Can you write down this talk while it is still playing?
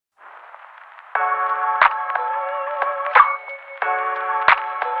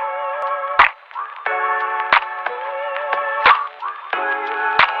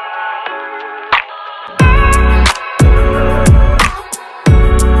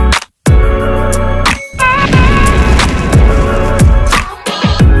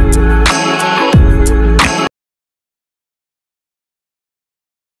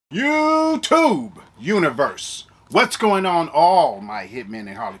universe. What's going on, all my Hitmen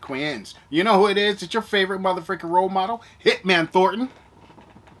and Harley Quinns? You know who it is? It's your favorite motherfucking role model, Hitman Thornton,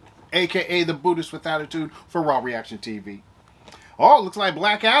 aka the Buddhist with attitude for Raw Reaction TV. Oh, looks like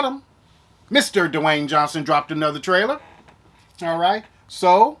Black Adam. Mr. Dwayne Johnson dropped another trailer. All right,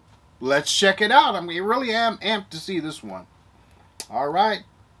 so let's check it out. I mean, I really am amped to see this one. All right,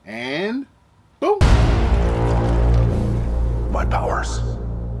 and boom. My powers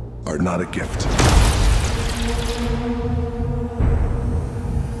are not a gift,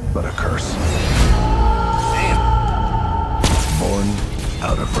 but a curse. Damn. Born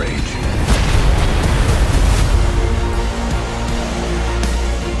out of rage.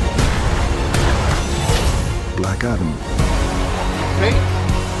 Black Adam. Hey.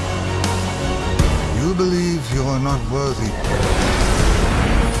 You believe you are not worthy,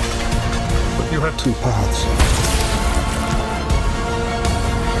 but you have two paths.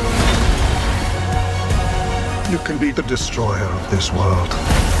 You can be the destroyer of this world,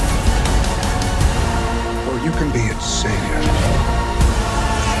 or you can be its savior.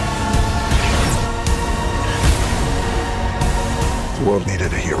 The world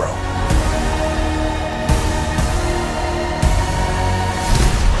needed a hero.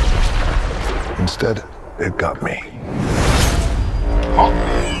 Instead, it got me. Oh.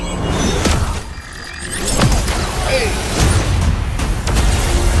 Hey.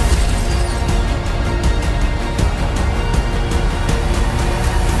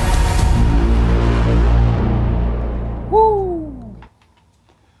 Woo.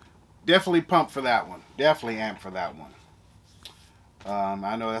 Definitely pumped for that one. Definitely amped for that one.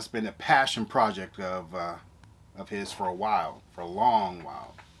 I know that's been a passion project of his for a while, for a long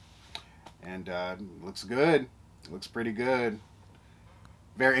while. And looks good. Looks pretty good.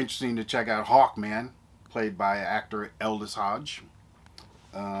 Very interesting to check out Hawkman, played by actor Aldis Hodge.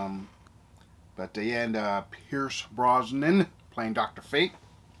 Pierce Brosnan playing Dr. Fate.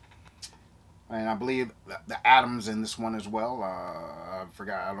 And I believe the Atom's in this one as well. I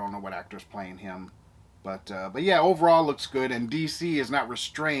forgot. I don't know what actor's playing him. But yeah, overall looks good. And DC is not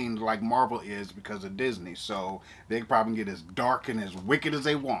restrained like Marvel is because of Disney. So they can probably get as dark and as wicked as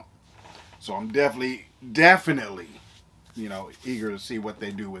they want. So I'm definitely, you know, eager to see what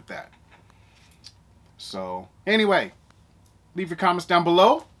they do with that. So anyway, leave your comments down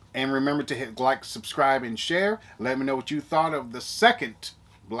below. And remember to hit like, subscribe, and share. Let me know what you thought of the second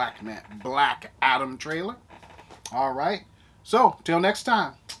Black Adam trailer. All right. So, till next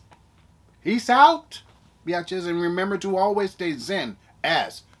time. Peace out, biatches. And remember to always stay zen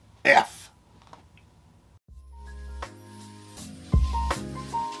as F.